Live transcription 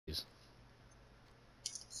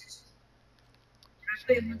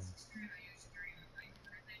Actually, in 163, I used 3.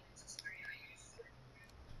 I 163, I used 4.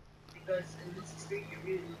 Because in 163, you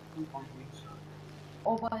really don't do long range shot.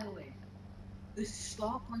 Oh, by the way, the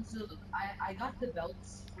stock ones, I got the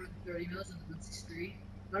belts for the 30 mils and the 163,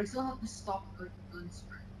 but I still have the stock guns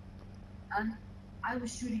for it. And I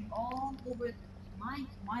was shooting all over. My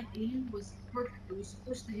aim was perfect. It was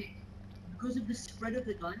supposed to hit. Because of the spread of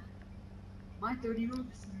the gun, my 30 mil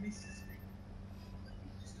just misses me.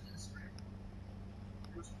 Just because of the spread.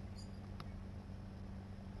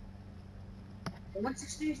 The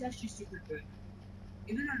 160 is actually super good.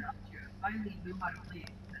 Even on up here, I finally know how to play it.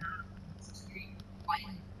 And on 163,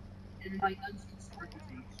 finally. And my guns can support the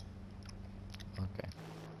things. Okay.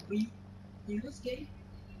 We, you know what's gay?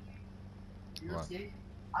 You know What? what's gay?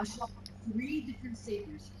 I shot 3 different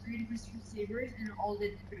sabers, and all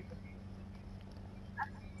did critical hit.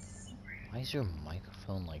 That's super. Why is your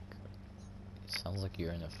microphone like? It sounds like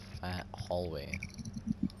you're in a fat hallway.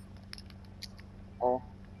 Oh,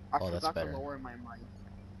 I Oh, that's forgot to better. lower my mic.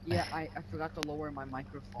 Yeah, I forgot to lower my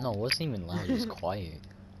microphone. No, it wasn't even loud. It was quiet.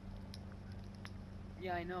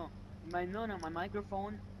 Yeah, I know. No, my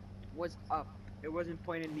microphone was up. It wasn't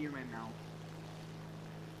pointed near my mouth.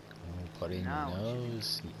 Oh, So put it in your now it should be.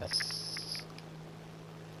 nose. Yes.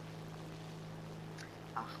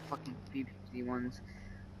 Ah, fucking P51s.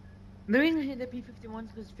 The reason I hate the P51s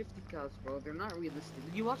is because 50 cals, bro. They're not realistic.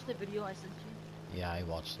 Did you watch the video I sent you? Yeah, I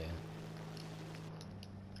watched it.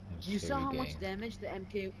 It was You saw very how gay. much damage the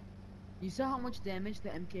MK. You saw how much damage the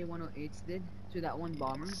MK108s did to that one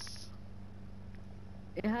bomber? Yes.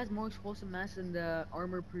 It has more explosive mass than the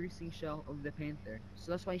armor-piercing shell of the Panther.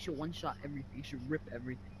 So that's why you should one-shot everything. You should rip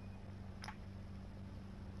everything.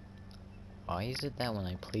 Why is it that when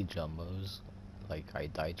I play jumbos, like I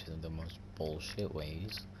die to the most bullshit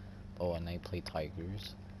ways, but when I play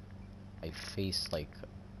tigers, I face like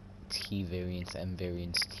T variants, M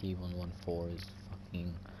variants, T114s,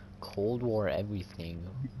 fucking Cold War everything.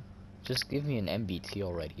 Just give me an MBT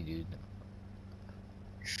already, dude.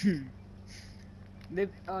 The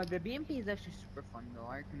BMP is actually super fun though.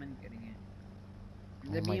 I recommend getting it.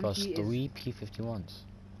 Oh The my gosh, BMP is. 3 P51s.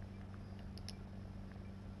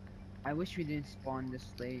 I wish we didn't spawn this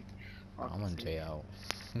late. Fuck's I'm on sake. J out.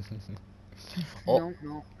 Oh, No,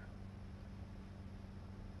 no.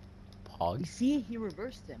 Pog? You see, he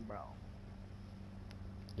reversed him, bro.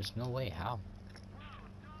 There's no way, how?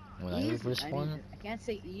 When I Easy. reverse I mean, one, I can't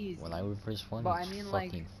say when I easy, reverse one, but I it's mean like,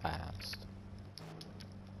 fucking fast.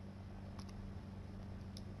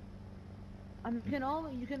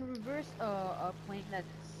 you can reverse a plane that's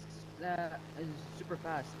is super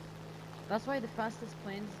fast. That's why the fastest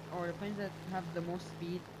planes or the planes that have the most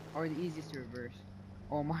speed are the easiest to reverse.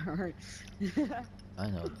 Oh my heart. I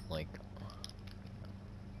know, like,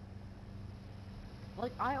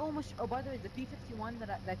 Like I almost. Oh, by the way, the P51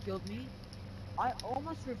 that killed me, I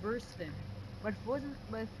almost reversed him, but it wasn't.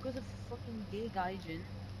 But because of fucking gay Gaijin,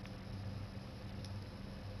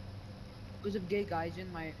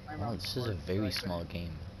 my oh, round this is a scored, so very I couldn't. small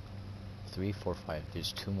game. 3, 4, 5.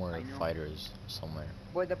 There's two more I know. fighters somewhere.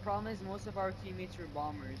 But the problem is most of our teammates were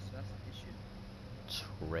bombers, so that's the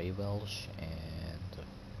issue. Trey Welsh and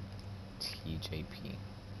TJP.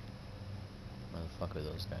 Where the fuck are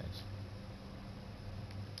those guys?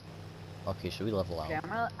 Okay, should we level Okay,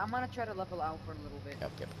 out? I'm gonna try to level out for a little bit,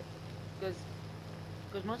 Yep, yep, yep.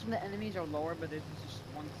 because most of the enemies are lower, but there's just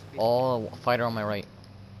one space Oh, between them. fighter on my right.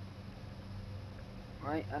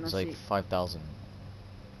 Right? I It's don't like see. 5,000.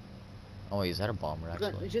 Oh wait, is that a bomber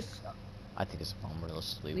actually? Just I think it's a bomber.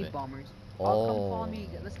 Let's just leave leave it. bombers. Oh, come follow Oh. me.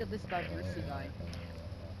 Let's get this diversity guy.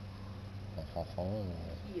 Oh, ho, ho.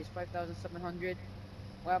 He is 5,700.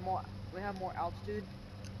 We have more. We have more altitude.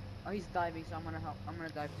 Oh, he's diving, so I'm gonna help. I'm gonna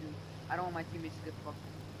dive too. I don't want my teammates to get fucked.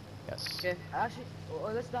 Yes. Okay, actually,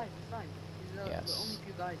 let's dive. Let's dive. These are the only Yes.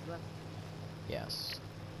 few guys left. Yes.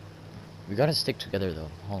 We gotta stick together though.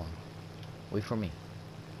 Hold on. Wait for me.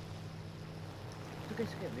 It's okay,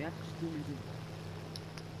 it's okay. We have to just do and do.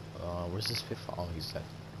 Where's this fifth? Oh, he's dead.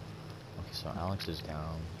 Okay, so Alex is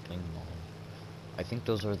down. Bling bong. I think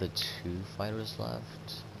those are the two fighters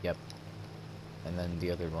left. Yep. And then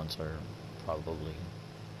the other ones are probably,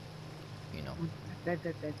 you know. Dead.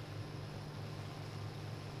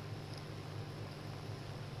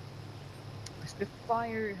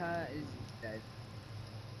 Spitfire is dead.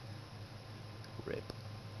 Rip.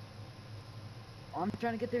 I'm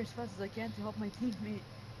trying to get there as fast as I can to help my teammate.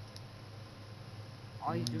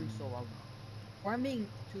 Oh, he's doing so well now. For him being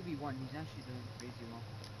 2v1, he's actually doing crazy well.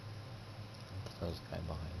 There's a guy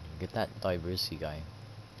behind you. Get that diversity guy.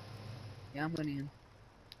 Yeah, I'm winning him.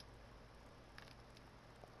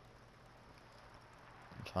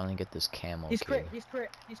 I'm Trying to get this camo He's kid. crit. He's crit.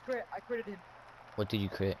 He's crit. I critted him. What did you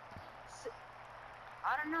crit?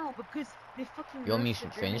 I don't know because they fucking. You want me nerfed to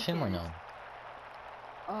the finish him or no?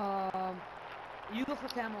 You go for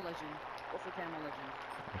Camo Legend. Go for Camo Legend.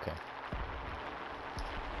 Okay.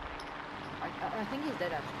 I think he's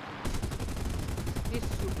dead actually. He's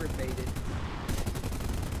super faded.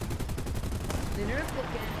 They nerfed the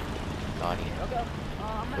cannon. Got him. Okay.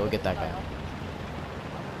 I'm gonna Go get that this guy.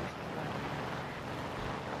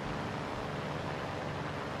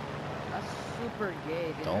 That's super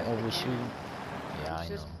gay. They Don't nerfed the overshoot. cannon. Yeah, I It's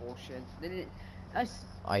just know. bullshit. They didn't. That's.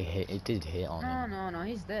 I hit. It did hit on him. No.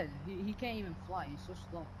 He's dead. He can't even fly. He's so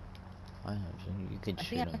slow. I know. You could I shoot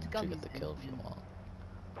think I him have to to come get the kill if you in. want.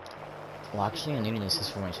 Well, actually, I need an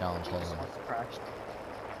assist for my challenge. Hold on.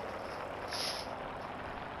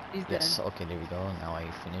 He's Yes. dead. Okay. There we go. Now I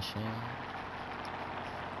finish him.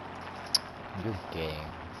 You're gay.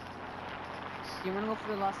 You wanna go for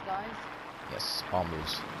the last guys? Yes.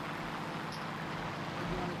 Bombers. Or do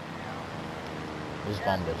you wanna There's Yeah,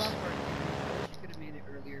 bombers. good luck for it. I wish you could have made it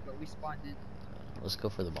earlier, but we spawned in. Let's go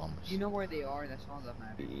for the bombers. You know where they are, that's all that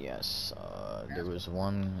matters. Yes. There was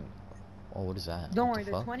one. Oh, what is that? Don't What worry,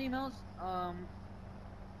 the the fuck? 20 mils, our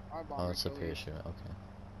Oh, bomber it's a killers. parachute. Okay.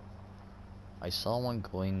 I saw one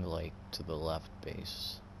going like to the left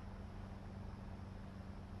base.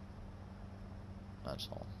 That's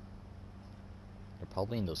all. They're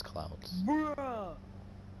probably in those clouds. Bruh!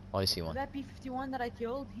 Oh, I see one. That B-51 that I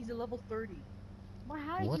killed, he's a level 30. Why,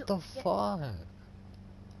 how did you What the get, fuck?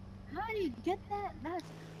 How do you get that? That's,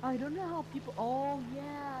 I don't know how people, oh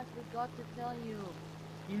yeah, I forgot to tell you.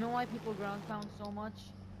 You know why people ground pound so much?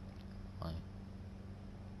 Why?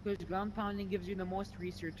 Because ground pounding gives you the most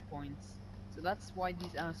research points. So that's why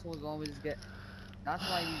these assholes always get, that's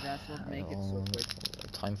why these assholes make it so quick.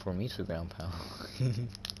 Time for me to ground pound.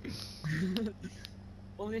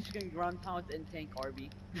 Only if you can ground pound and tank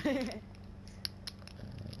RB. It's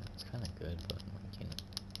kind of good, but I can't.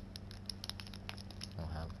 I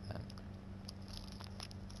don't have that.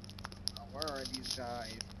 Oh, where are these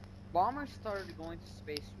guys? Bombers started going to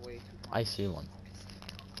space way too much. I see one.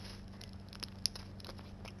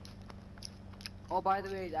 Oh, by the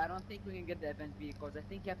way, I don't think we can get the event vehicles. I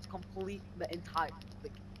think you have to complete the entire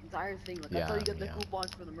thing. Like, that's how you get the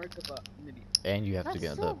coupons for the Merkaba. And you have to That's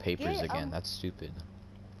get so the papers gay, again. That's stupid.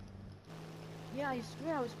 Yeah, I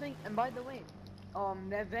swear I was playing. And by the way,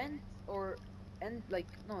 the event or end like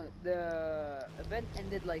no, the event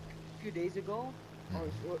ended like a few days ago, or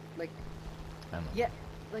like I know. yeah,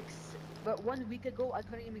 like but 1 week ago I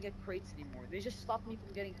couldn't even get crates anymore. They just stopped me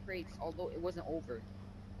from getting crates, although it wasn't over.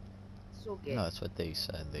 So gay. No, that's what they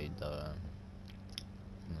said. They'd,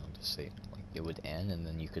 just say like it would end, and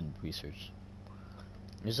then you could research.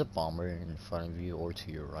 There's a bomber in front of you or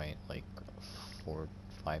to your right, like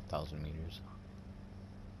 5,000 meters.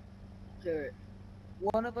 Should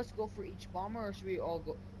one of us go for each bomber, or should we all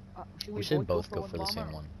go? We should both go go for the bomber?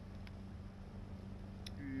 same one.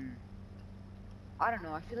 I don't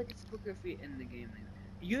know. I feel like it's quicker if we end the game. Later.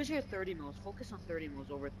 Use your 30 mils. Focus on 30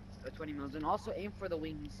 mils over 20 mils, and also aim for the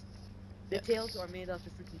wings. The tails are made out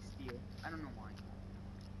of freaking steel. I don't know why.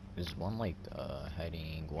 There's one like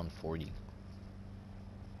heading 140. You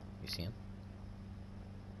see him?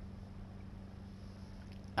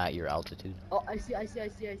 At your altitude. Oh, I see. Yep.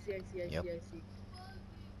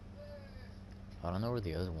 I don't know where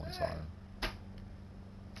the other ones are.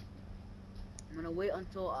 I'm gonna wait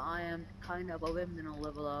until I am kind of above him, then I'll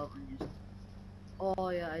level out and just. Oh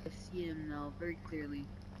yeah, I see him now very clearly.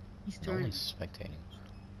 He's I'm only turning. spectating.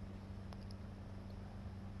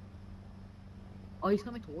 Oh, he's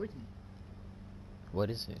coming towards me. What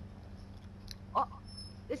is it? Oh,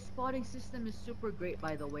 this spotting system is super great,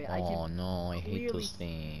 by the way. Oh no, I hate clearly those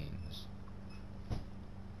things. Okay,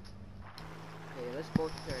 let's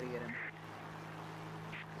both try to get him.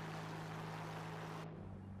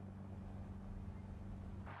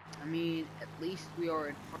 I mean, at least we are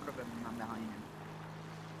in front of him and not behind him.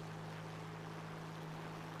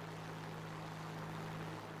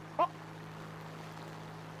 Oh!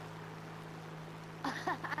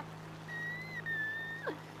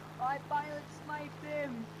 I pilot sniped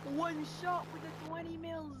him! One shot with the 20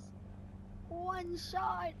 mils! One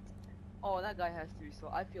shot! Oh, that guy has to be so.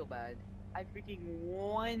 I feel bad. I freaking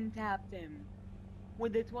one tapped him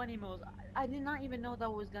with the 20 mils. I did not even know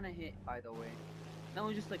that was gonna hit, by the way. That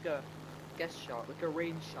was just like a guess shot, like a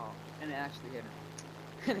range shot, and it actually hit him.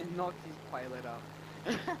 And it knocked his pilot out.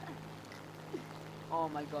 Oh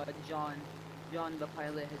my god, John the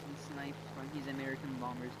pilot has been sniped from his American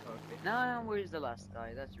bomber's cockpit. Now, where's the last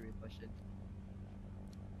guy? That's really pushing.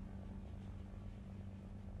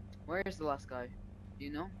 Where's the last guy? You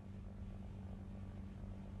know?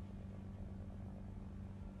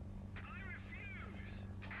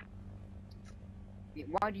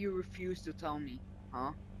 Why do you refuse to tell me?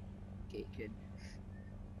 Huh? Okay, kid.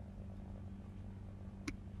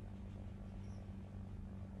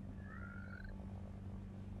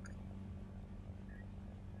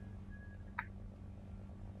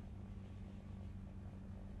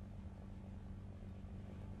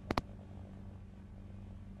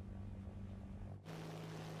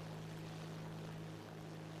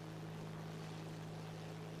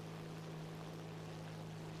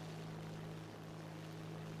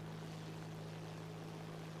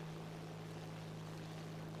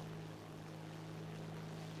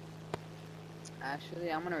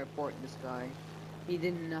 Actually, I'm gonna report this guy. He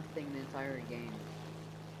did nothing the entire game.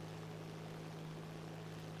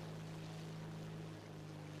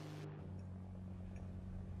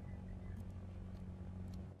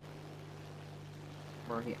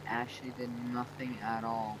 Where he actually did nothing at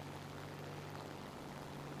all.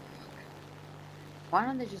 Why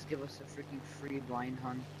don't they just give us a freaking free blind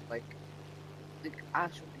hunt? Like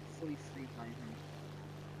actually fully free blind hunt.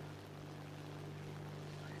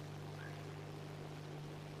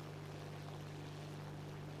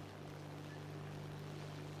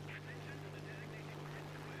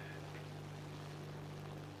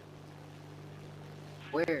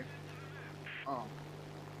 Where? Oh.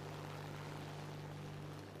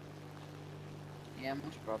 Yeah,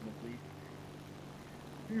 most probably.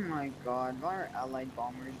 Oh my god, why are allied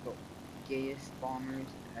bombers the gayest bombers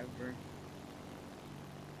ever?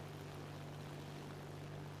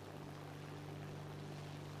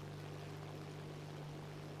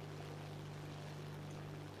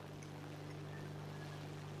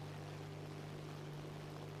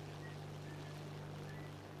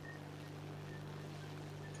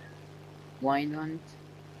 Blind hunt?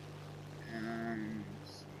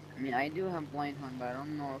 I mean, I do have blind hunt, but I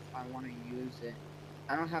don't know if I want to use it.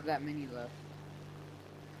 I don't have that many left.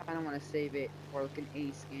 I don't want to save it for like an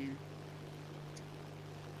ace game.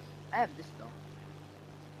 I have this though.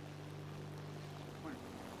 Where,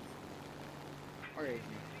 where is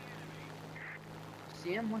he?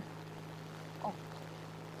 See him? Where? Oh.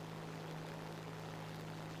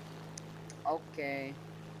 Okay.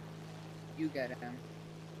 You get him.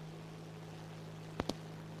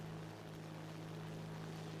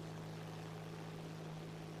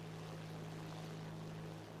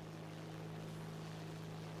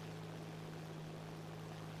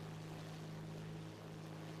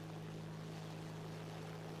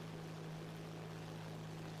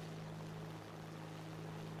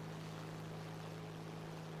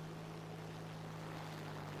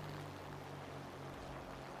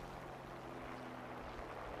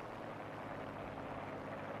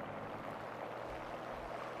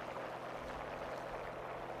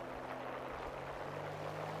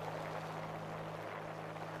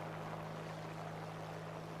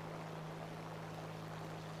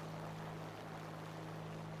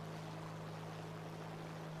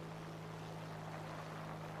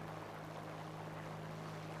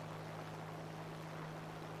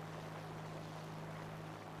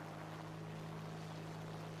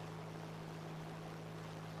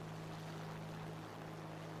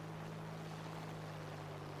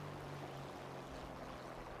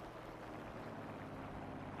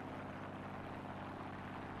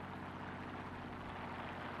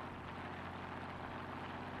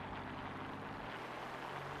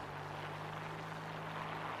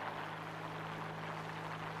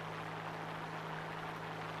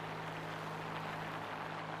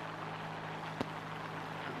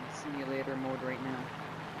 Simulator mode right now.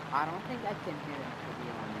 I don't think I can hit him, to be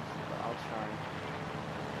honest, but I'll try.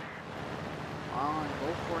 On,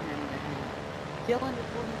 go for him, then kill him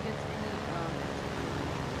before he gets any,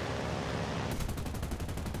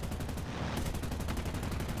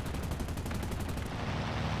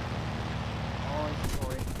 Oh, he's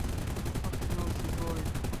sorry. Fucking no, he's sorry.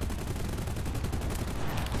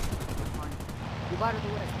 Fine. Move out of the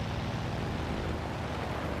way.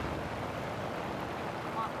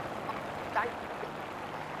 Come on, die.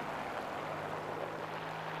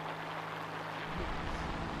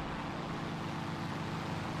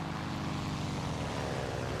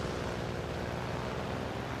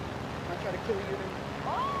 I try to kill you then.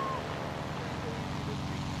 Oh!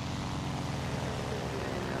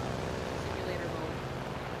 Simulator mode.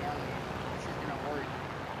 Hell yeah. This is gonna work.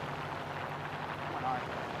 Come on.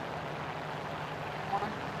 Come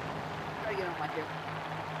on. Try to get on my hip.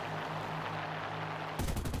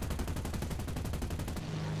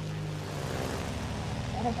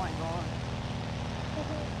 Oh my god.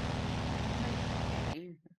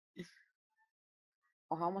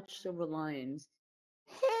 Oh, how much silver lions?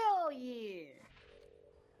 Hell yeah!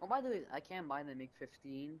 Oh, by the way, I can't buy them make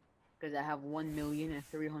 15 because I have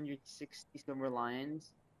 1,360,000 silver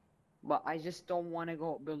lions. But I just don't want to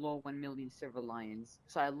go below 1 million silver lions,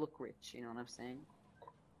 so I look rich. You know what I'm saying?